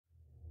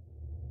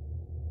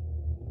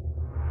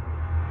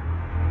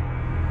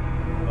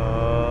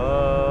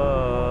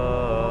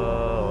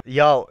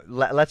Yo,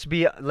 let's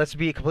be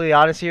completely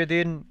honest here,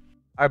 dude.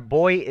 Our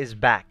boy is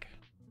back.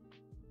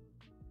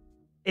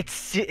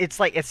 It's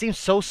like it seems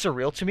so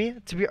surreal to me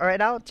to be right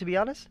now, to be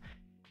honest,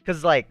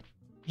 because like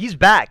he's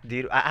back,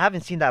 dude. I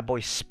haven't seen that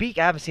boy speak.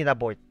 I haven't seen that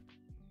boy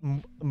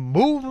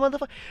move,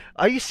 motherfucker.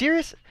 Are you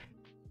serious?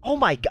 Oh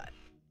my god!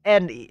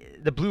 And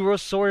the blue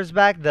rose sword is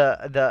back.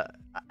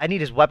 I need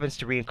his weapons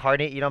to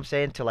reincarnate. You know what I'm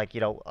saying? To like you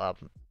know,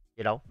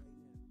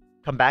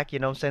 come back. You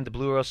know what I'm saying? The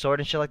blue rose sword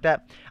and shit like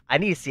that. I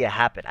need to see it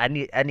happen. I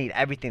need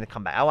everything to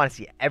come back. I want to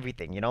see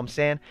everything. You know what I'm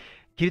saying?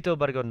 Kirito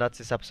about to go nuts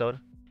this episode.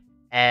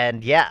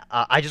 And yeah,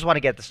 I just want to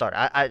get the start.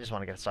 I just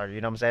want to get started.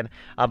 You know what I'm saying?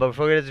 But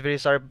before we get this video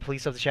started,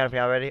 please sub the channel if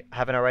you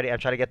haven't already. I'm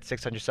trying to get to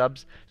 600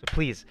 subs. So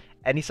please,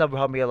 any sub will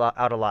help me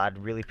out a lot. I'd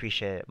really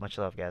appreciate it. Much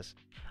love, guys.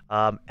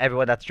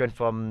 Everyone that's joined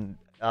from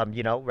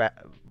you know,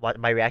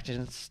 my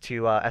reactions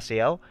to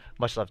SAO.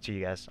 Much love to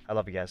you guys. I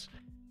love you guys.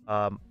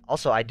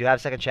 Also, I do have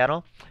a second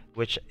channel,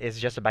 which is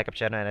just a backup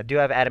channel, and I do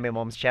have Anime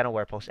Moments channel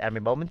where I post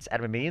anime moments,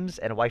 anime memes,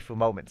 and waifu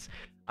moments.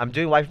 I'm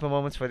doing waifu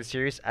moments for the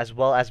series, as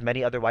well as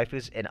many other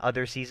waifus in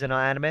other seasonal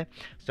anime.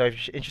 So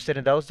if you're interested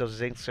in those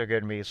links are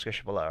going to be in the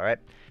description below, alright?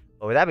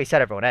 But with that being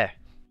said, everyone, hey,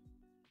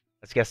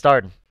 let's get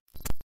started.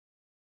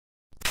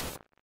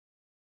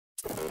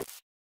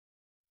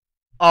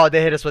 Oh,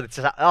 they hit us with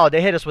the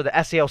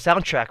SAO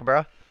soundtrack,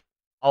 bro.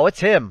 Oh, it's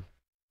him.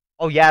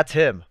 Oh yeah, it's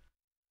him.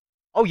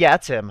 Oh yeah,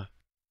 it's him.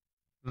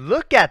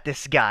 Look at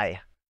this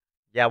guy.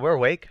 Yeah, we're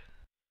awake.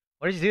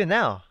 What is he doing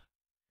now?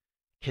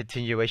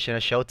 Continuation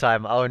of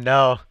Showtime. Oh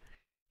no.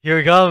 Here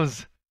it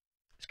comes.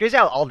 It's crazy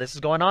how all this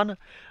is going on,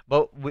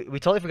 but we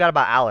totally forgot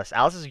about Alice.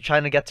 Alice is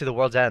trying to get to the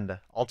world's end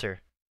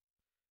altar.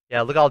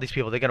 Yeah, look at all these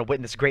people. They're gonna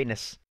witness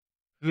greatness.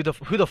 Who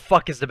the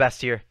fuck is the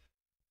best here?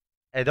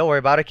 Hey, don't worry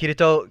about it,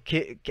 Kirito.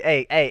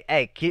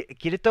 Hey,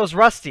 Kirito's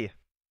rusty.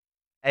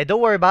 Hey,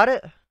 don't worry about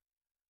it.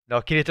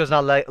 No, Kirito's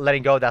not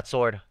letting go of that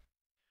sword.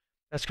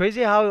 That's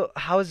crazy how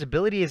his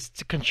ability is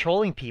to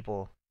controlling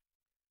people.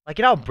 Like,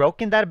 you know how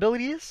broken that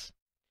ability is?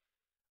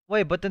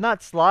 Wait, but they're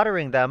not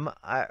slaughtering them.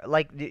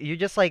 Like, you're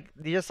just like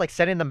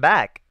sending them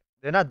back.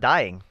 They're not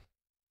dying.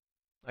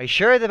 Are you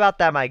sure about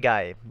that, my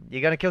guy?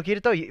 You gonna kill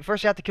Kirito?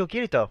 First, you have to kill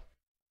Kirito.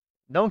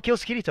 No one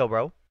kills Kirito,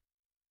 bro.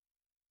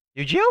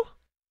 Yu-Gi-Oh?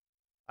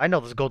 I know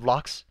those gold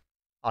locks.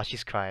 Oh,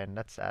 she's crying.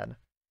 That's sad.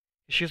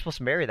 She was supposed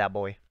to marry that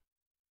boy.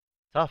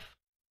 Tough.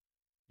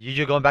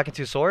 Yu-Gi-Oh going back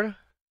into his sword?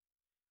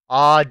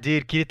 Aw,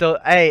 dude,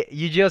 Kirito. Hey,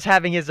 Yu-Gi-Oh's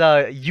having his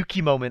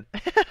Yuki moment.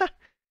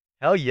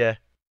 Hell yeah.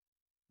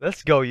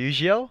 Let's go,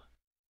 Yu-Gi-Oh.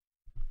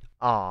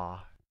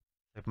 Aw.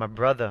 Like my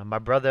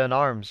brother in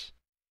arms.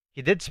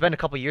 He did spend a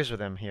couple years with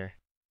him here.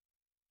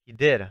 He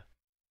did.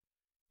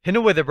 Hit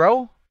him with it,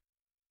 bro.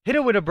 Hit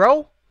him with it,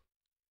 bro.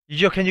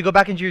 Yu-Gi-Oh, can you go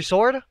back into your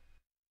sword?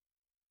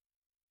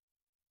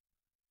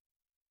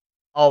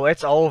 Oh,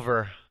 it's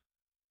over.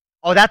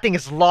 Oh, that thing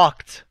is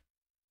locked.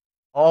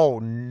 Oh,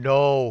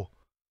 no.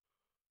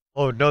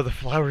 Oh, no, the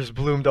flowers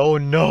bloomed. Oh,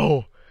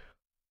 no.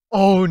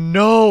 Oh,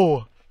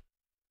 no.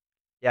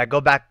 Yeah,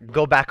 go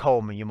back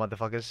home, you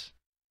motherfuckers.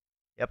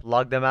 Yep,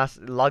 log their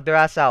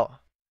ass out.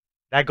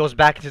 That goes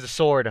back into the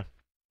sword.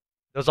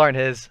 Those aren't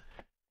his.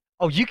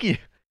 Oh, Yuki.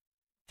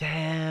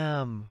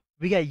 Damn.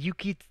 We got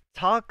Yuki to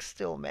talk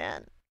still,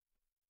 man.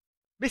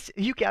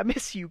 Yuki, I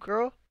miss you,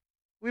 girl.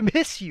 We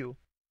miss you.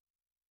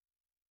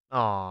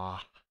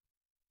 Aw.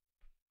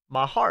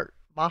 My heart,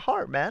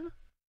 man.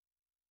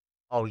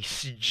 Oh, he's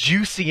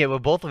juicing it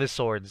with both of his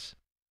swords.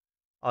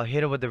 I'll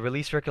hit him with the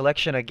release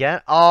recollection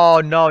again.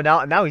 Oh no,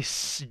 now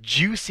he's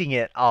juicing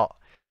it. Oh.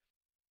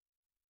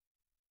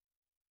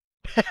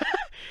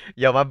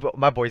 Yo,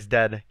 my boy's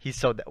dead. He's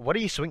so dead. What are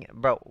you swinging,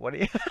 bro? What are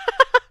you?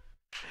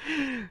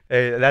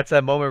 Hey, that's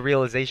a moment of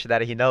realization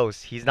that he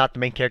knows he's not the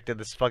main character of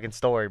this fucking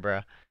story,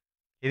 bro.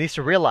 He needs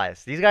to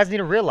realize. These guys need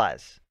to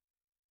realize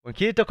when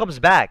Kirito comes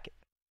back,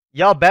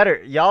 y'all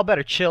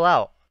better chill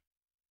out.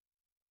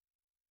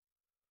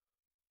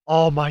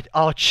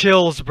 Oh,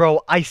 chills,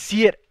 bro. I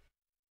see it.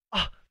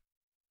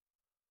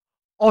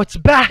 Oh, it's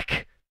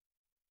back.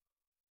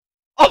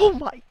 Oh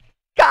my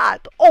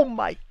god. Oh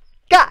my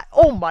god.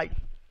 Oh my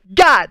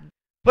god.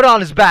 Put it on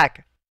his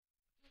back.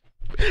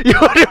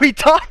 What are we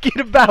talking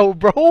about,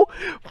 bro?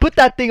 Put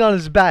that thing on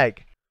his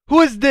back. Who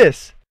is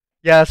this?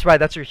 Yeah, that's right.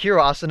 That's your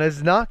hero, Asuna,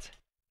 is it not?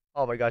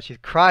 Oh my god, she's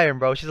crying,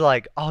 bro. She's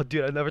like, oh,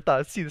 dude, I never thought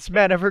I'd see this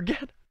man ever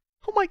again.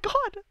 Oh my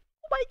god.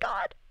 Oh my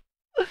god.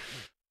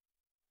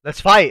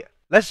 Let's fight.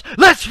 Let's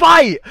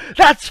fight!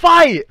 Let's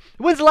fight!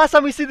 When's the last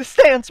time we see the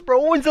stance,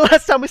 bro? When's the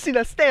last time we see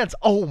that stance?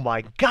 Oh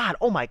my god.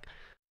 Oh my.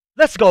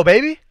 Let's go,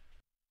 baby.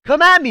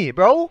 Come at me,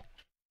 bro.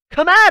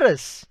 Come at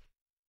us.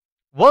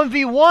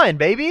 1v1,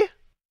 baby.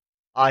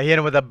 Oh, he hit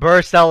him with a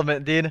burst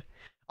element, dude.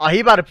 Oh, he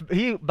about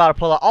to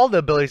pull out all the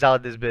abilities out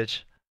of this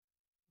bitch.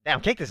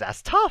 Damn, kick this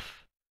ass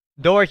tough.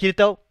 Don't worry,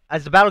 Kirito.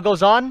 As the battle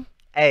goes on,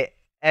 hey,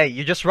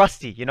 you're just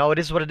rusty. You know, it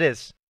is what it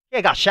is. Yeah,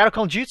 I got Shadow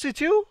Clone Jutsu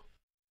too?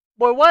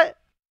 Boy, what?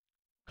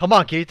 Come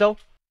on, Kirito.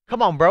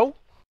 Come on, bro.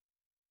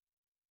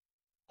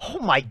 Oh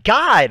my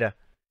god.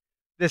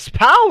 This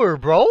power,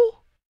 bro.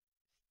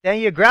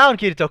 Stand your ground,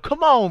 Kirito.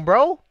 Come on,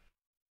 bro.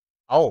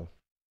 Oh.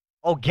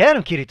 Oh, get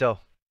him, Kirito.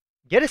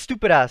 Get his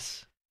stupid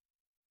ass.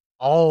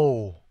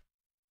 Oh.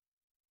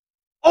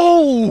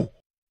 Oh!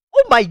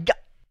 Oh my god!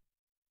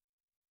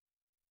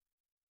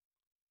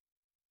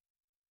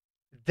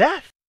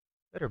 Death!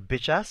 Better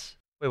bitch ass.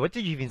 Wait, what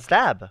did you even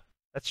stab?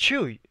 That's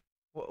true.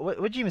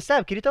 What did you even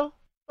stab, Kirito?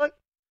 What?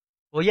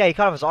 Well, yeah, he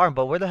cut off his arm,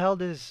 but where the hell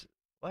does...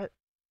 What?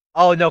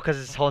 Oh, no, because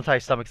his whole entire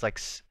stomach's, like,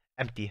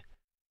 empty.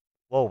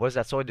 Whoa, what is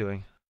that sword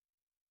doing?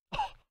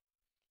 Oh,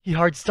 he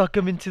hard stuck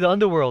him into the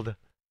underworld.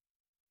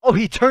 Oh,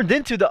 he turned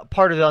into the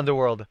part of the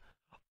underworld.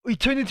 He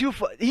turned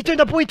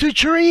that boy into a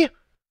tree?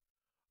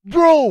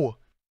 Bro!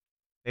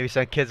 Maybe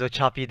some kids will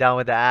chop you down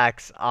with the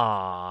axe.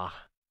 Ah,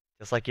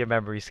 just like your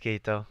memories,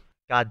 Keito.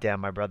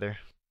 Goddamn, my brother.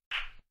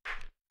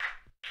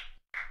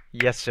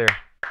 Yes, sir.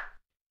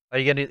 Are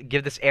you gonna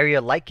give this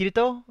area light,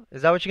 Kirito?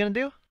 Is that what you're gonna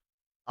do?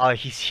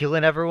 He's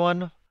healing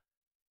everyone.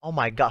 Oh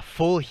my god,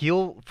 full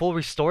heal, full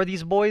restore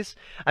these boys.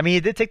 I mean, he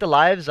did take the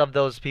lives of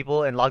those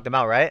people and log them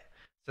out, right?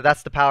 So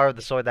that's the power of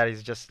the sword that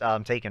he's just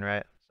taken,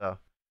 right? So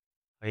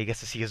he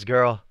gets to see his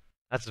girl.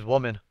 That's his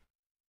woman.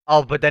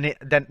 Oh, but then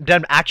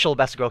actual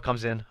best girl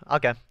comes in.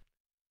 Okay.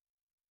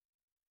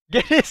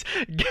 Get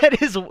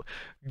his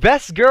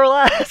best girl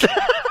ass.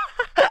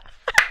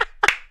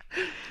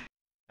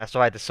 That's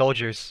right, the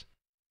soldiers.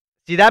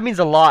 See, that means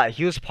a lot.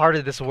 He was part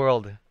of this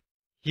world.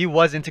 He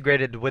was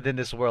integrated within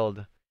this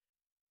world.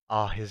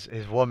 Oh, his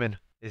woman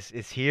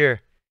is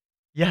here.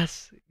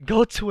 Yes,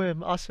 go to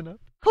him, Asuna.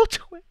 Go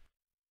to him.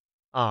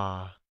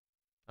 Ah,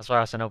 that's why,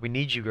 Asuna. We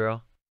need you,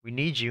 girl. We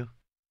need you.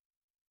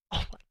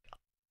 Oh my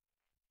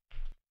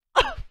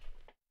god.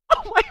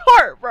 Oh my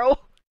heart, bro.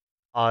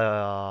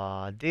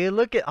 Dude,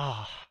 look at.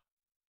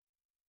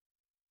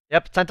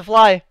 Yep, time to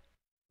fly.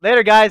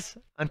 Later, guys.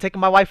 I'm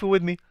taking my waifu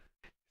with me.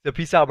 So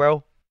peace out,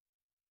 bro.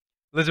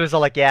 Lizard's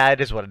all like, yeah,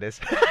 it is what it is.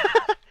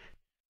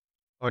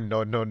 Oh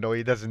no,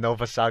 he doesn't know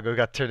Vasago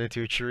got turned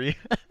into a tree.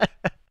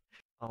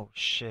 Oh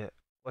shit.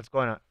 What's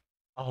going on?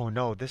 Oh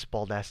no, this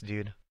bald ass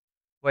dude.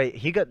 Wait,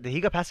 did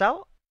he got passed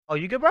out? Oh,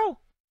 you good, bro?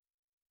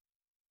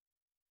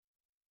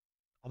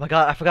 Oh my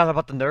god, I forgot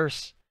about the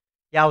nurse.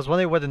 Yeah, I was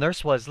wondering where the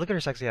nurse was. Look at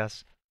her sexy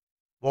ass.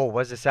 Whoa,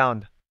 what's the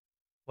sound?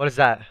 What is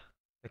that?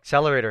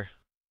 Accelerator.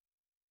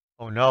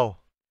 Oh no.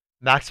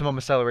 Maximum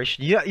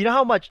acceleration. You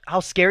know how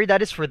scary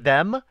that is for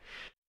them?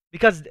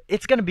 Because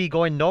it's gonna be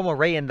going normal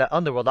rate in the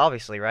underworld,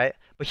 obviously, right?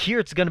 But here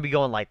it's gonna be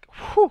going like,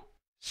 whew,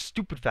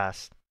 stupid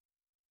fast.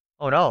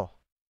 Oh no.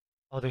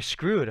 Oh, they're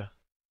screwed.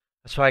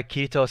 That's why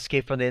Kirito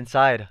escaped from the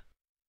inside.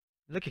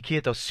 Look at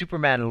Kirito,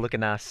 Superman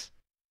looking ass.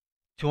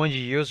 200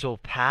 years will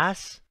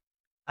pass?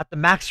 At the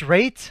max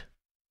rate?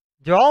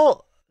 They're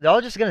all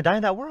just gonna die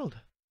in that world.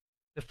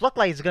 The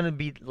Floodlight is gonna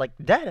be like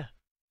dead.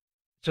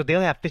 So they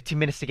only have 15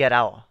 minutes to get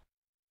out.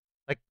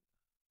 Like,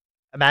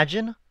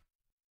 imagine.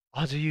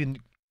 Odds of you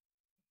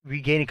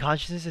regaining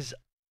consciousness is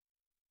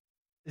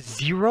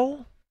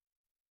 0?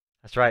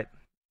 That's right.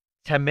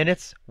 10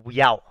 minutes,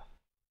 we out.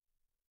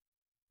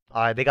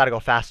 Alright, they gotta go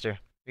faster.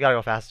 We gotta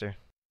go faster.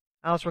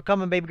 Alice, we're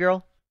coming, baby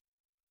girl.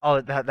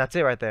 Oh, that's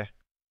it right there.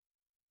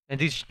 And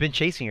dude's been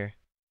chasing her.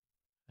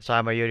 So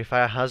I'm ready to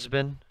find a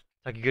husband.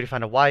 Like you're gonna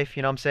find a wife,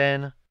 you know what I'm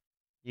saying?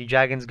 You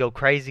dragons go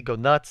crazy, go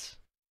nuts.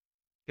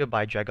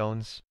 Goodbye,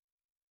 dragons.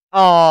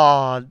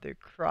 Oh, they're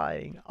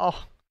crying.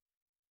 Oh.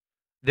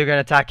 They're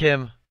gonna attack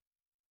him.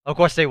 Of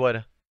course they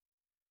would.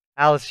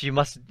 Alice, you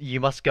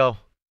must go.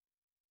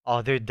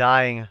 Oh, they're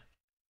dying.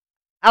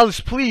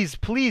 Alice, please,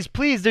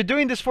 they're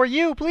doing this for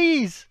you,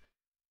 please.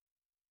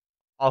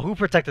 Oh, who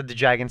protected the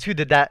dragons? Who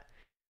did that?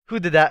 Who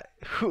did that?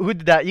 Who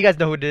did that? You guys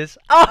know who it is.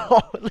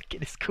 Oh, look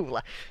at his cool.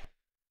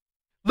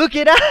 Look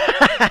at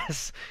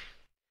us.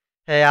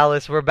 Hey,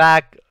 Alice, we're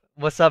back.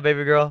 What's up,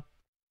 baby girl?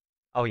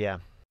 Oh yeah,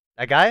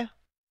 that guy.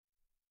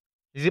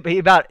 He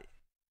about?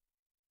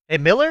 Hey,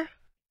 Miller.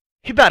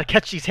 He about to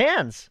catch these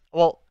hands.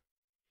 Well,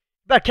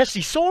 he about to catch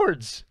these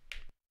swords.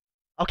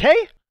 Okay,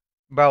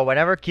 bro.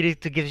 Whenever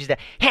Kirito gives you that,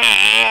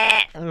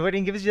 when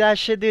he gives you that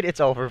shit, dude,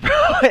 it's over, bro.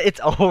 It's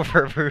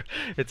over, bro.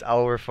 It's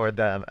over for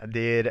them,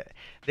 dude.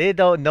 They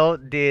don't know,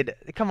 dude.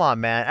 Come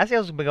on, man.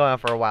 SEO's been going on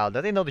for a while.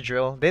 Don't they know the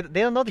drill? They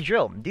don't know the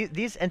drill.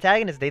 These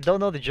antagonists, they don't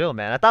know the drill,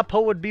 man. I thought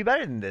Poe would be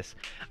better than this.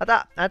 I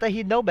thought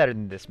he'd know better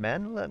than this,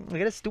 man. Look at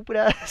his stupid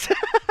ass.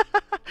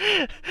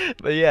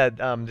 But yeah,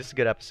 this is a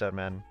good episode,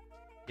 man.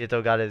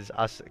 Kirito got his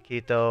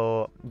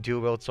Kirito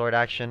dual wield sword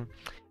action.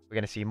 We're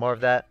gonna see more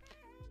of that.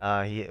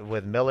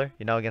 With Miller,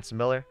 you know, against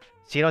Miller.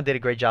 Sino did a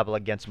great job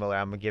against Miller.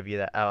 I'm gonna give you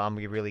that. I'm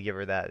gonna really give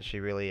her that.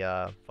 She really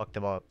fucked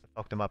him up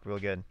real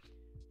good.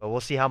 But we'll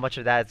see how much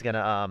of that is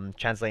gonna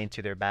translate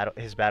into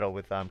his battle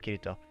with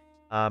Kirito.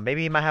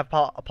 Maybe he might have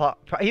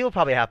he'll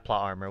probably have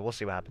plot armor. We'll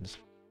see what happens.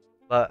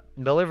 But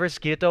Miller versus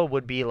Kirito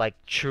would be like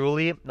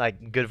truly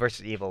like good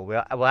versus evil.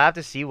 We'll have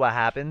to see what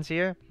happens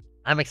here.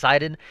 I'm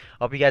excited.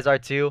 Hope you guys are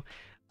too.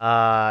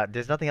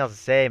 There's nothing else to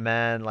say,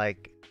 man.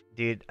 Like,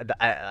 dude,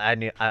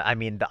 I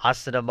mean, the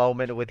Asuna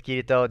moment with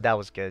Kirito, that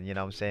was good. You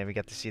know what I'm saying? We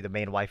got to see the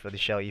main wife of the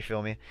show. You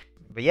feel me?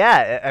 But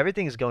yeah,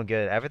 everything is going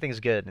good. Everything's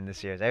good in this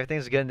series.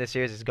 Everything's good in this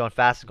series. It's going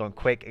fast, it's going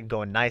quick, it's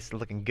going nice,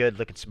 looking good,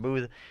 looking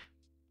smooth.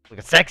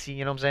 looking sexy,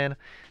 you know what I'm saying?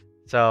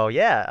 So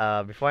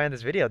yeah, before I end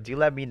this video, do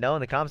let me know in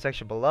the comment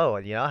section below,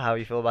 you know, how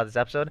you feel about this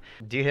episode.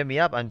 Do hit me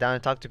up. I'm down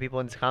to talk to people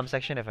in the comment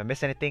section. If I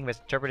missed anything,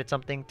 misinterpreted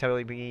something,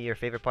 tell me your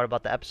favorite part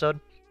about the episode.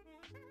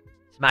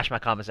 Smash my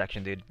comment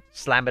section, dude.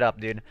 Slam it up,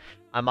 dude.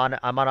 I'm on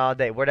all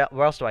day. Where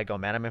else do I go,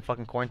 man? I'm in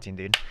fucking quarantine,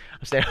 dude.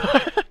 I'm staying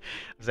I'm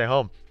staying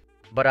home.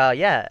 But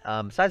yeah,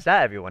 besides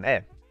that, everyone,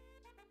 hey,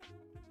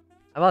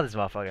 I'm on this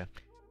motherfucker.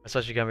 My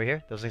social number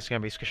here. Those links are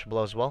gonna be description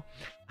below as well.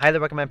 I highly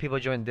recommend people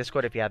join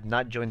Discord if you have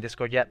not joined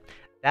Discord yet.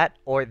 That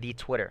or the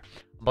Twitter.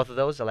 Both of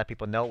those, I let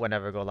people know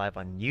whenever I go live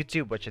on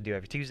YouTube, which I do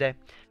every Tuesday.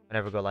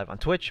 Whenever I go live on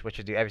Twitch, which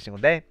I do every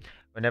single day.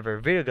 Whenever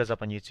a video goes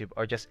up on YouTube,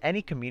 or just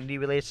any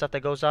community-related stuff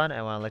that goes on,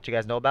 I want to let you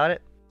guys know about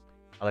it.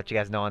 I'll let you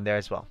guys know on there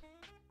as well.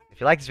 If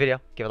you like this video,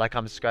 give it a like,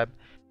 comment, subscribe.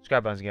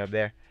 Subscribe button's gonna be up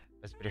there.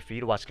 Best video for you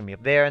to watch is gonna be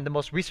up there, and the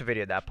most recent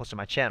video that I posted on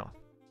my channel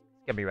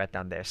is gonna be right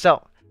down there.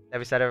 So, that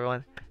being said,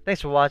 everyone,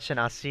 thanks for watching.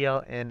 I'll see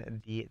y'all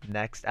in the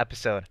next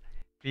episode.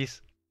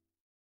 Peace.